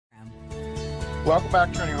Welcome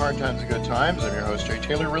back to Turning Hard Times to Good Times. I'm your host, Jay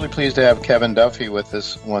Taylor. Really pleased to have Kevin Duffy with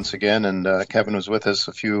us once again. And Kevin was with us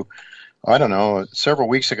several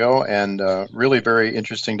weeks ago, and really very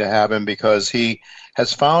interesting to have him because he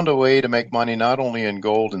has found a way to make money not only in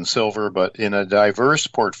gold and silver, but in a diverse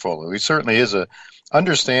portfolio. He certainly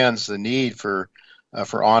understands the need for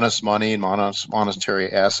honest money and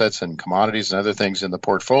monetary assets and commodities and other things in the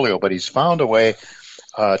portfolio, but he's found a way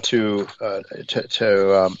to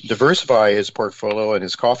diversify his portfolio, and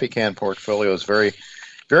his coffee can portfolio is very,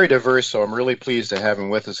 very diverse. So I'm really pleased to have him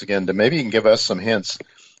with us again. To maybe he can give us some hints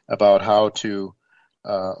about how to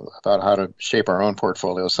shape our own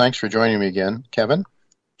portfolios. Thanks for joining me again, Kevin.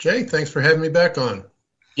 Jay, thanks for having me back on.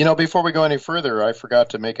 You know, before we go any further, I forgot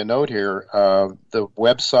to make a note here. The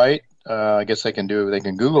website, I guess they can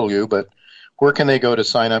Google you, but where can they go to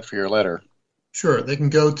sign up for your letter? Sure. They can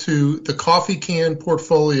go to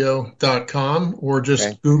thecoffeecanportfolio.com or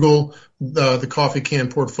just Google the Coffee Can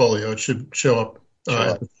Portfolio. It should show up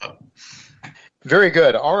at the top. Very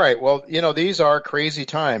good. All right. Well, these are crazy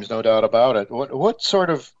times, no doubt about it. What sort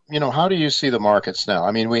of, how do you see the markets now?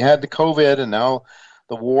 I mean, we had the COVID and now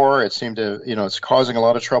the war. It seemed to, it's causing a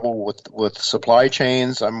lot of trouble with supply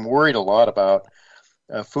chains. I'm worried a lot about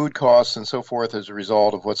food costs and so forth as a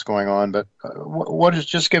result of what's going on. But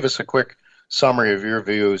just give us a quick summary of your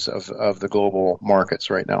views of the global markets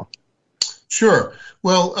right now. Sure.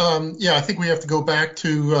 Well, I think we have to go back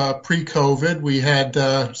to pre-COVID. We had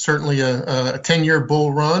certainly a 10-year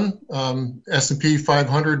bull run. S&P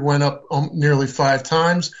 500 went up nearly 5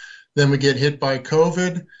 times. Then we get hit by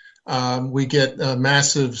COVID. We get a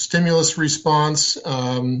massive stimulus response.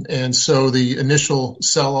 And so the initial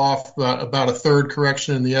sell-off, about a third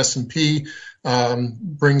correction in the S&P,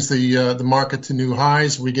 brings the market to new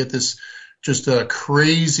highs. We get this just a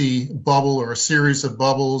crazy bubble or a series of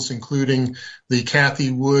bubbles, including the Cathie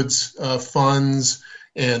Woods funds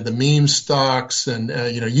and the meme stocks and,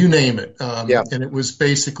 you name it. And it was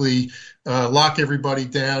basically lock everybody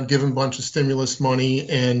down, give them a bunch of stimulus money,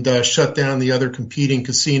 and shut down the other competing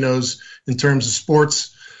casinos in terms of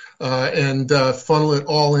sports and funnel it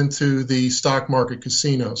all into the stock market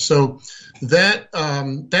casino. So that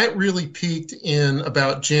really peaked in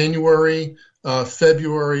about January,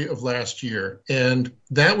 February of last year. And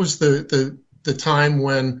that was the time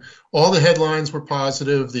when all the headlines were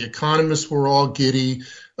positive. The economists were all giddy.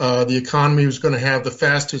 The economy was going to have the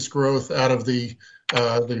fastest growth out of the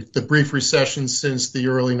brief recession since the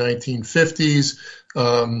early 1950s.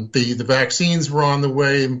 The vaccines were on the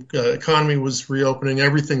way. Economy was reopening.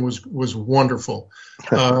 Everything was wonderful.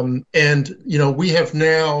 And, we have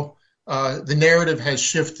now, the narrative has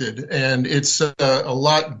shifted, and it's a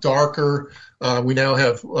lot darker. We now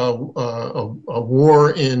have a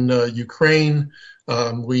war in Ukraine.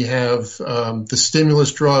 We have the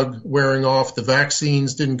stimulus drug wearing off. The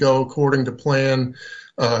vaccines didn't go according to plan.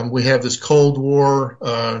 We have this Cold War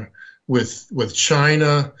with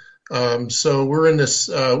China. So we're in this,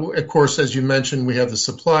 of course, as you mentioned, we have the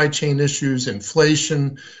supply chain issues,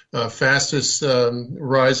 inflation, fastest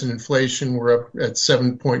rise in inflation. We're up at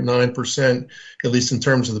 7.9%, at least in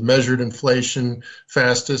terms of the measured inflation,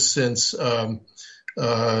 fastest since in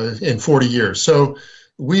 40 years. So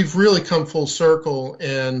we've really come full circle.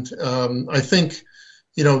 And I think,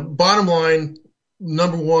 bottom line,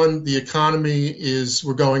 number one, the economy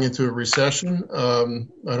we're going into a recession.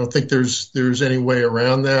 I don't think there's any way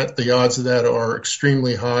around that. The odds of that are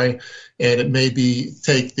extremely high, and it may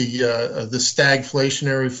take the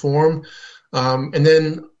stagflationary form. And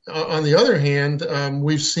then on the other hand,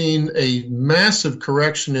 we've seen a massive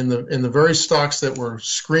correction in the very stocks that were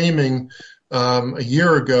screaming a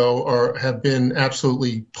year ago have been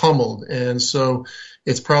absolutely pummeled. And so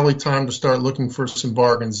it's probably time to start looking for some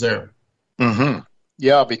bargains there. Mm-hmm.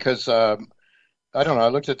 Yeah, because I don't know. I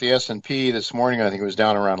looked at the S&P this morning. I think it was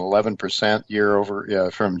down around 11% year over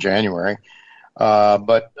from January.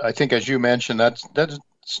 But I think, as you mentioned,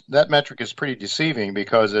 that metric is pretty deceiving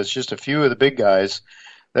because it's just a few of the big guys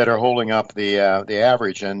that are holding up the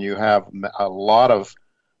average, and you have a lot of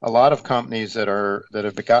companies that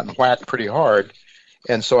have gotten whacked pretty hard.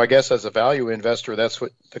 And so I guess as a value investor, that's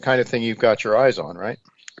the kind of thing you've got your eyes on, right?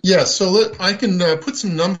 Yeah, so I can put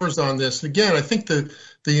some numbers on this. Again, I think the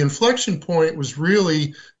inflection point was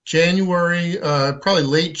really January, probably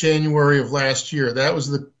late January of last year. That was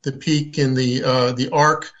the peak in the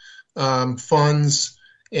ARK funds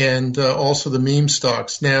and also the meme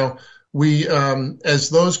stocks. Now, we as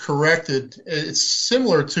those corrected, it's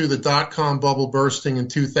similar to the dot-com bubble bursting in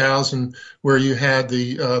 2000, where you had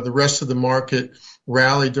the rest of the market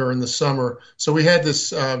rally during the summer. So we had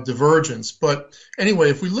this divergence. But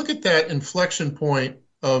anyway, if we look at that inflection point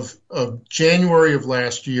of January of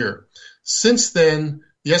last year. Since then,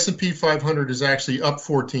 the S&P 500 is actually up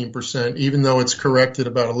 14%, even though it's corrected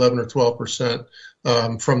about 11 or 12%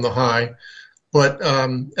 from the high. But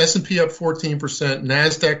S&P up 14%,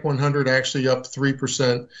 NASDAQ 100 actually up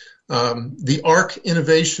 3%. The ARC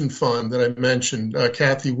Innovation Fund that I mentioned,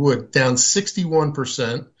 Kathy Wood, down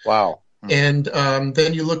 61%. Wow. And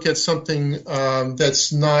then you look at something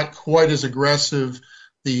that's not quite as aggressive,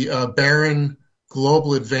 the Barron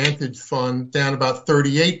Global Advantage Fund, down about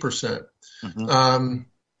 38%.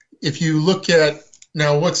 If you look at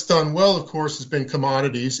now what's done well, of course, has been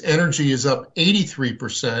commodities. Energy is up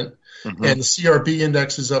 83%, and the CRB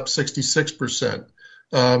index is up 66%.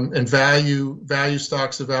 And value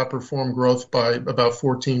stocks have outperformed growth by about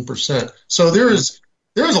 14%. So there is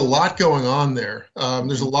a lot going on there.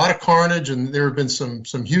 There's a lot of carnage, and there have been some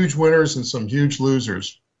huge winners and some huge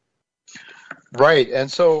losers. Right,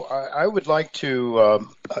 and so I would like to,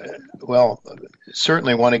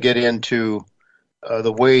 certainly want to get into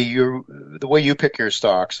the way you pick your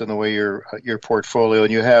stocks and the way your portfolio,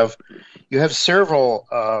 and you have several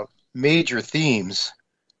major themes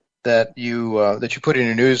that you put in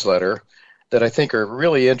your newsletter that I think are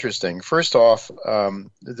really interesting. First off,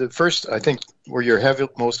 the first, I think, where you're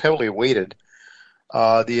most heavily weighted,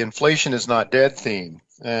 the inflation is not dead theme,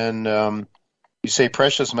 and you say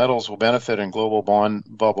precious metals will benefit and global bond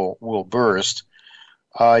bubble will burst.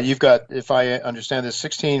 You've got, if I understand this,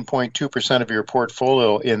 16.2% of your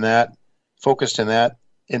portfolio focused in that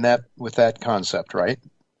with that concept, right?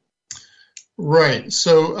 Right.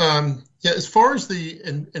 So, as far as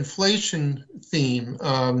the inflation theme,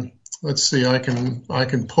 let's see, I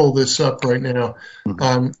can pull this up right now.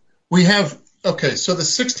 We have, so the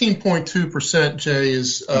 16.2%, Jay,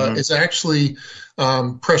 is actually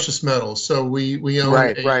precious metals. So we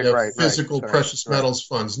own physical precious metals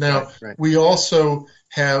funds. Now, we also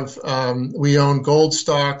have, we own gold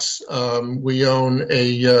stocks. We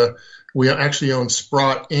actually own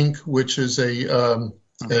Sprott Inc., which is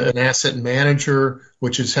an asset manager,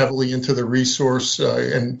 which is heavily into the resource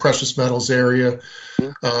and precious metals area.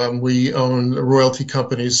 We own royalty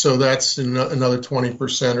companies, so that's another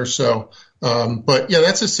 20% or so. But yeah,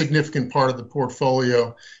 that's a significant part of the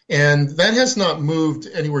portfolio, and that has not moved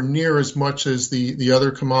anywhere near as much as the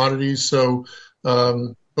other commodities. So,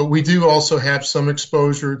 but we do also have some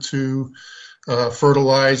exposure to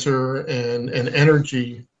fertilizer and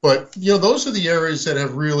energy. But those are the areas that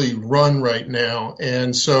have really run right now,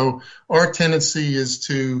 and so our tendency is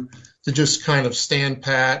to just kind of stand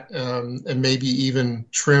pat and maybe even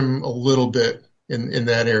trim a little bit in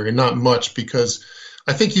that area, not much, because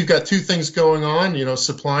I think you've got two things going on,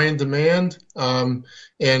 supply and demand,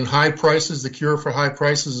 and high prices. The cure for high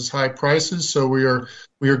prices is high prices. So we are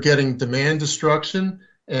getting demand destruction,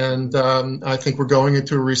 and I think we're going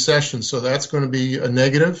into a recession. So that's going to be a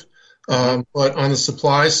negative. But on the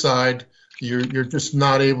supply side, you're just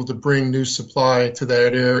not able to bring new supply to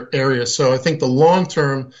that area. So I think the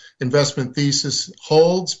long-term investment thesis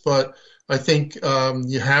holds, but I think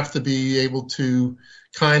you have to be able to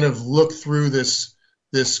kind of look through this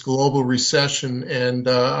global recession, and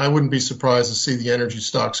I wouldn't be surprised to see the energy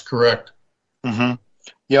stocks correct. Yeah,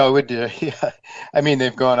 it would. Yeah. I mean,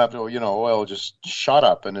 they've gone up. Oil just shot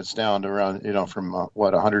up, and it's down to around, from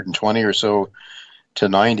 120 or so to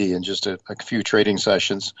 90 in just a few trading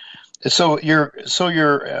sessions. So your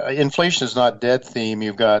inflation is not dead theme.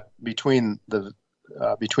 You've got between the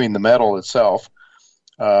metal itself,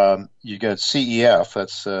 you got CEF.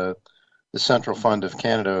 That's the Central Fund of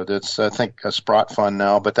Canada. That's, I think, a Sprott fund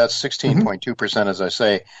now, but that's 16.2%, as I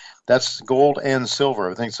say. That's gold and silver.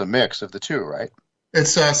 I think it's a mix of the two, right?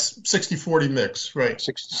 It's a 60-40 mix, right?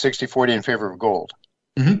 60-40 in favor of gold.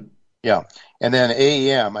 Yeah. And then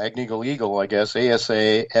AEM, Agnico Eagle, I guess,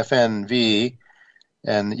 ASA, FNV,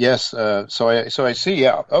 and yes, so I see,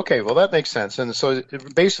 yeah. Okay, well, that makes sense. And so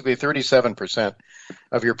basically 37%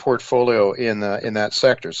 of your portfolio in that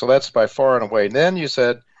sector. So that's by far and away. And then you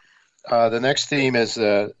said the next theme is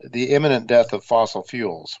the imminent death of fossil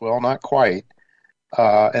fuels. Well, not quite.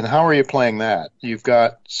 And how are you playing that? You've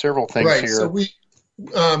got several things here. So we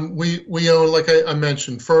own, like I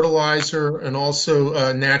mentioned, fertilizer and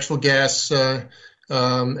also natural gas,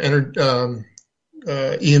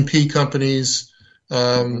 E&P companies.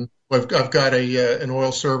 I've got an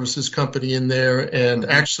oil services company in there, and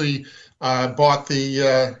actually bought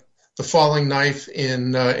the falling knife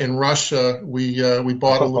in Russia. We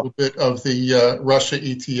bought a little bit of the Russia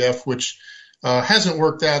ETF, which hasn't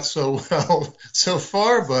worked out so well so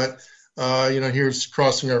far, but here's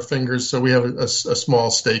crossing our fingers. So we have a small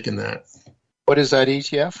stake in that. What is that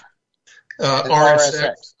ETF?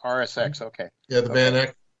 RSX. RSX. Okay. Yeah, the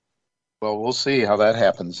VanEck Well, we'll see how that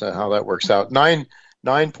happens, how that works out. Nine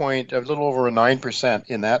point, a little over a 9%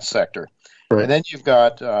 in that sector. And Right. then you've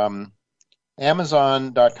got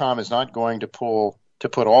Amazon.com is not going to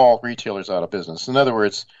put all retailers out of business. In other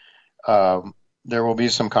words, there will be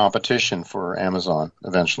some competition for Amazon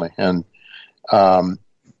eventually. And so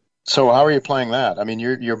how are you playing that? I mean,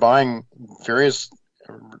 you're buying various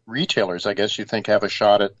retailers, I guess you think have a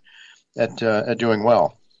shot at doing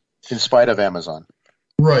well in spite of Amazon.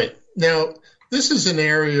 Right. Now, this is an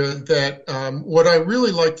area that what I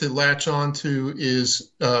really like to latch on to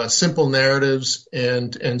is simple narratives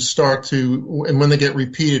and start to, and when they get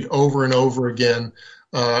repeated over and over again,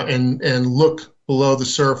 and look below the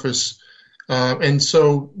surface. And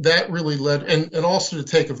so that really led, and also to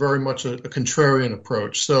take a very much a contrarian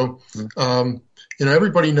approach. So,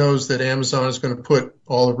 everybody knows that Amazon is going to put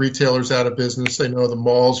all the retailers out of business. They know the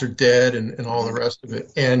malls are dead and all the rest of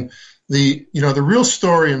it. And the real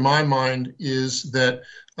story in my mind is that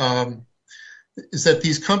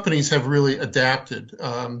these companies have really adapted.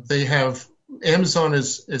 Amazon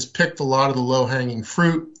has picked a lot of the low-hanging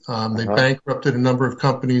fruit. They bankrupted a number of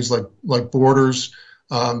companies like Borders,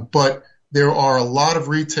 but there are a lot of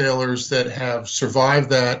retailers that have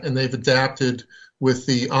survived that, and they've adapted with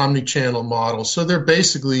the omni-channel model. So they're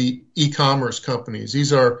basically e-commerce companies.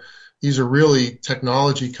 These are really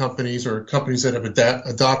technology companies or companies that have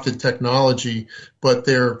adopted technology, but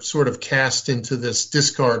they're sort of cast into this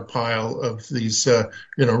discard pile of these,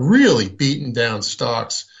 really beaten down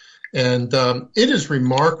stocks. And it is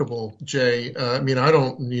remarkable, Jay. I mean, I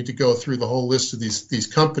don't need to go through the whole list of these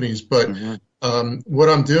companies, but what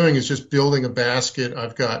I'm doing is just building a basket.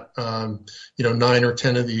 I've got 9 or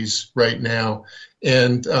 10 of these right now.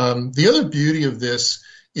 And the other beauty of this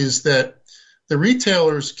is that the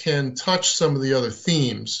retailers can touch some of the other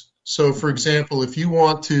themes. So, for example, if you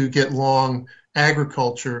want to get long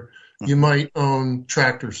agriculture, you might own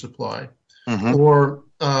Tractor Supply. Or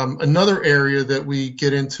another area that we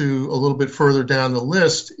get into a little bit further down the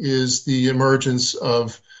list is the emergence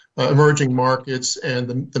of emerging markets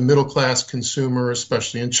and the middle-class consumer,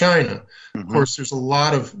 especially in China. Of course, there's a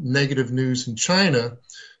lot of negative news in China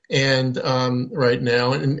and right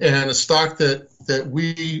now, and a stock that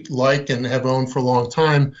we like and have owned for a long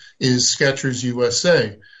time is Skechers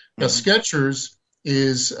USA. Now, Skechers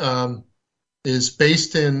is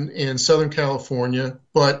based in Southern California,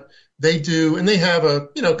 but they have a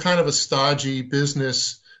kind of a stodgy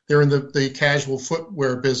business. They're in the casual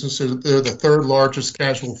footwear business. They're the third largest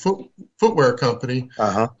casual footwear company,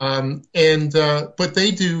 but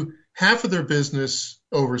they do half of their business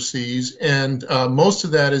overseas, and most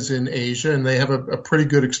of that is in Asia, and they have a pretty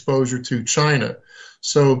good exposure to China.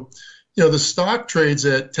 So, the stock trades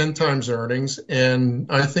at 10 times earnings, and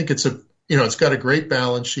I think it's got a great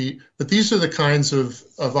balance sheet. But these are the kinds of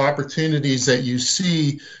opportunities that you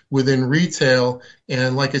see within retail,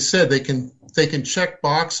 and like I said, they can check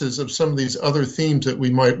boxes of some of these other themes that we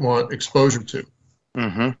might want exposure to.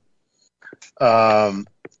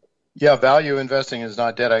 Value investing is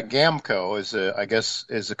not dead. Gamco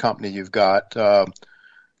is a company you've got.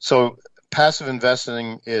 So passive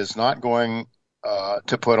investing is not going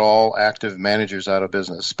to put all active managers out of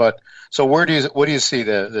business. But so what do you see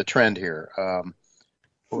the trend here?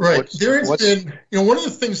 Right. There has been, one of the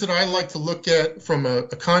things that I like to look at from a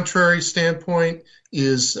contrary standpoint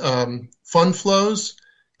is fund flows,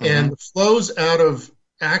 and the flows out of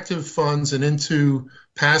active funds and into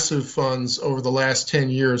passive funds over the last 10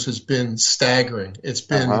 years has been staggering. It's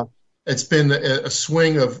been a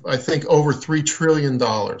swing of, I think, over $3 trillion.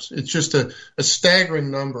 It's just a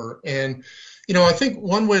staggering number. And, I think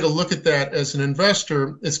one way to look at that as an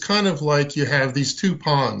investor, it's kind of like you have these two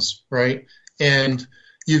ponds, right? And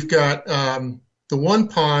you've got the one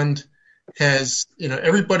pond has,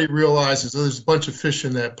 everybody realizes there's a bunch of fish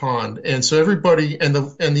in that pond. And so everybody, and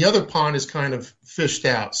the other pond is kind of fished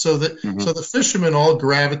out. So so the fishermen all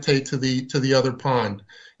gravitate to the other pond.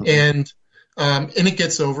 And it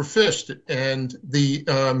gets overfished. And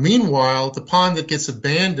meanwhile, the pond that gets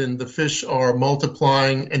abandoned, the fish are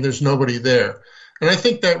multiplying and there's nobody there. And I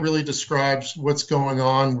think that really describes what's going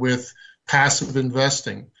on with passive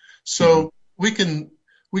investing. So we can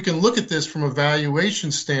look at this from a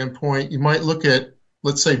valuation standpoint. You might look at,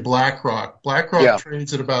 let's say, BlackRock. BlackRock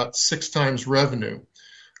trades at about 6 times revenue.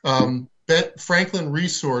 Franklin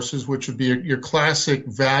Resources, which would be your classic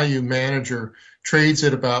value manager, trades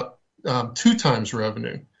at about 2 times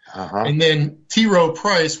revenue. And then T. Rowe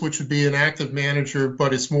Price, which would be an active manager,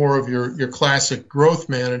 but it's more of your classic growth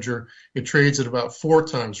manager, it trades at about 4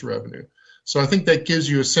 times revenue. So I think that gives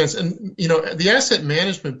you a sense. And, the asset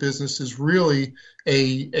management business is really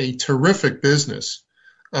a terrific business.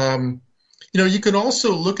 You can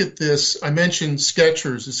also look at this. I mentioned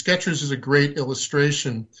Skechers. Skechers is a great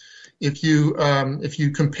illustration. If you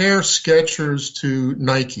compare Skechers to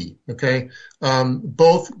Nike, okay,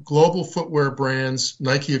 both global footwear brands.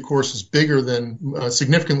 Nike, of course, is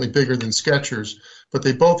significantly bigger than Skechers, but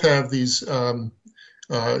they both have these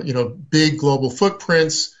big global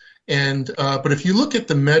footprints. But if you look at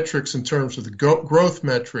the metrics in terms of the growth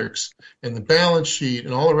metrics and the balance sheet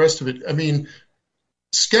and all the rest of it, I mean,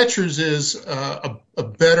 Skechers is a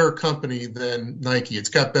better company than Nike. It's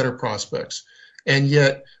got better prospects. And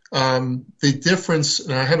yet the difference,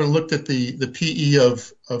 and I haven't looked at the PE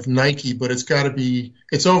of Nike, but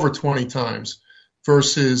it's over 20 times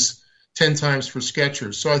versus 10 times for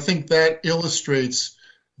Skechers. So I think that illustrates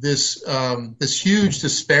this huge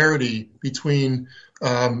disparity between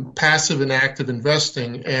passive and active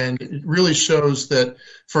investing. And it really shows that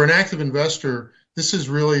for an active investor,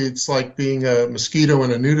 it's like being a mosquito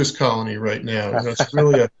in a nudist colony right now. It's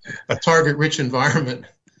really a target-rich environment.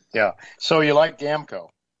 Yeah. So you like Gamco,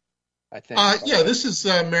 I think. Yeah, this is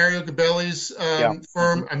Mario Gabelli's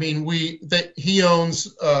firm. I mean, he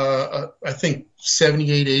owns, I think,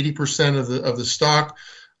 78-80% of the stock.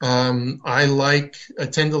 I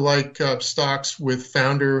tend to like stocks with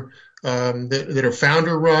founder that are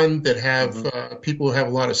founder run, that have people who have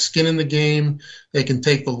a lot of skin in the game. They can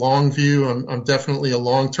take the long view. I'm definitely a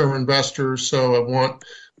long-term investor, so I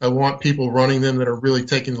want people running them that are really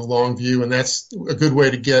taking the long view, and that's a good way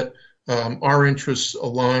to get our interests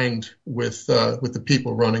aligned with the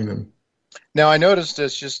people running them. Now, I noticed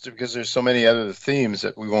this just because there's so many other themes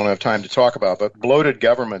that we won't have time to talk about, but bloated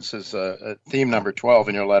governments is a theme number 12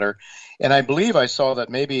 in your letter. And I believe I saw that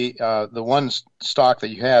maybe the one stock that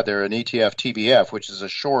you had there, an ETF TBF, which is a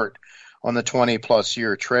short on the 20-plus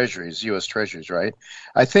year treasuries, U.S. treasuries, right?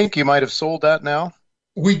 I think you might have sold that now?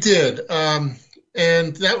 We did. And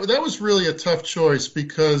that was really a tough choice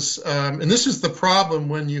because, and this is the problem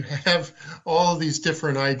when you have all of these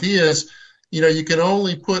different ideas, you can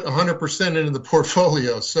only put 100% into the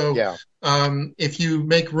portfolio. So yeah. If you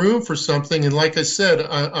make room for something, and like I said,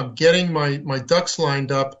 I'm getting my ducks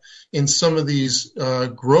lined up in some of these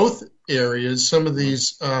growth areas, some of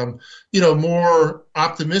these, more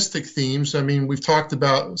optimistic themes. I mean, we've talked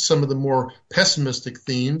about some of the more pessimistic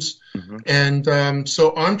themes. And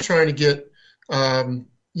so I'm trying to get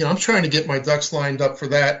my ducks lined up for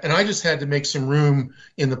that, and I just had to make some room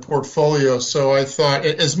in the portfolio. So I thought,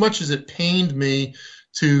 as much as it pained me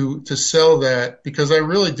to sell that, because I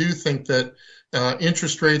really do think that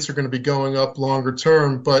interest rates are going to be going up longer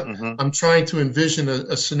term, but I'm trying to envision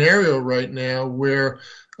a scenario right now where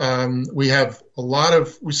we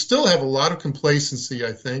still have a lot of complacency,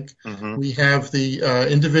 I think. We have the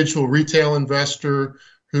individual retail investor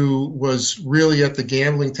who was really at the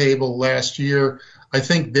gambling table last year. I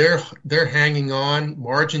think they're hanging on.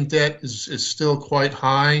 Margin debt is still quite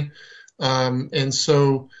high. And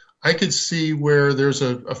so I could see where there's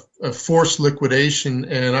a forced liquidation,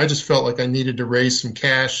 and I just felt like I needed to raise some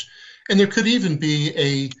cash. And there could even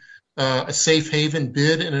be a safe haven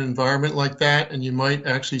bid in an environment like that, and you might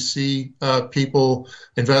actually see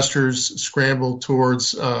investors scramble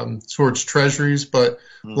towards treasuries. But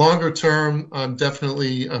longer term, I'm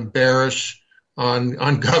definitely bearish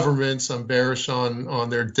on governments. I'm bearish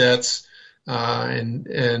on their debts,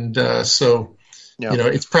 so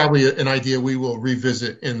it's probably an idea we will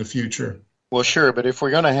revisit in the future. Well, sure, but if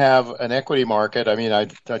we're going to have an equity market, I mean, I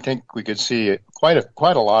think we could see quite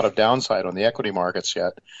a lot of downside on the equity markets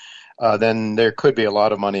yet. Then there could be a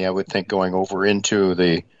lot of money, I would think, going over into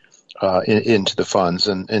the funds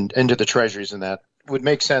and into the treasuries, and that would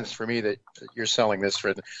make sense for me that you're selling this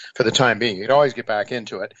for the time being. You could always get back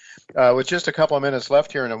into it. With just a couple of minutes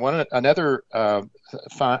left here, and another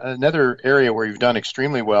area where you've done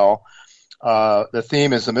extremely well, the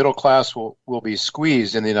theme is the middle class will be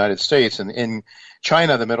squeezed in the United States, and in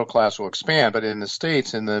China the middle class will expand, but in the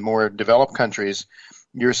States, in the more developed countries,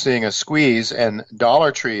 you're seeing a squeeze, and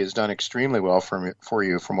Dollar Tree has done extremely well for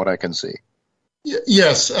you, from what I can see.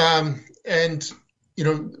 Yes, and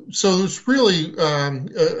so there's really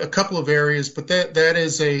a couple of areas, but that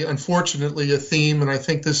is unfortunately a theme, and I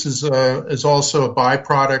think this is also a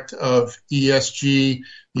byproduct of ESG,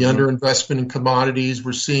 the underinvestment in commodities.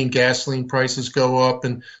 We're seeing gasoline prices go up,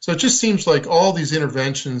 and so it just seems like all these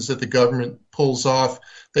interventions that the government pulls off,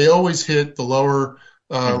 they always hit the lower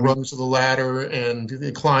rungs of the ladder, and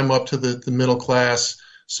they climb up to the middle class.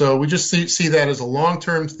 So we just see that as a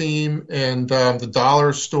long-term theme, and the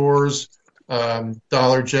dollar stores,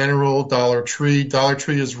 Dollar General, Dollar Tree. Dollar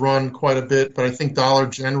Tree has run quite a bit, but I think Dollar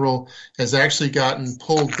General has actually gotten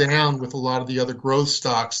pulled down with a lot of the other growth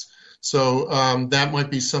stocks. So that might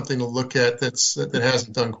be something to look at that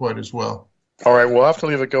hasn't done quite as well. All right, we'll have to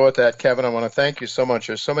leave it go at that, Kevin. I want to thank you so much.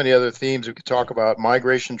 There's so many other themes we could talk about.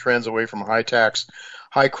 Migration trends away from high tax,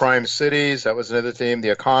 high crime cities. That was another theme.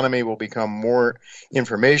 The economy will become more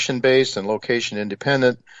information based and location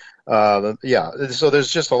independent. So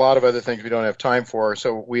there's just a lot of other things we don't have time for.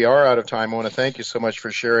 So we are out of time. I want to thank you so much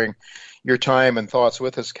for sharing your time and thoughts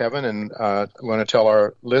with us, Kevin. And I want to tell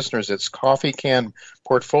our listeners it's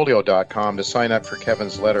coffeecanportfolio.com to sign up for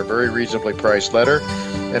Kevin's letter, very reasonably priced letter.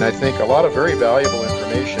 And I think a lot of very valuable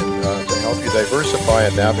information to help you diversify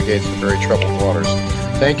and navigate some very troubled waters.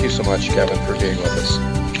 Thank you so much, Kevin, for being with us.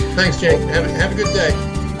 Thanks, Jake. Have a good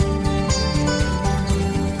day.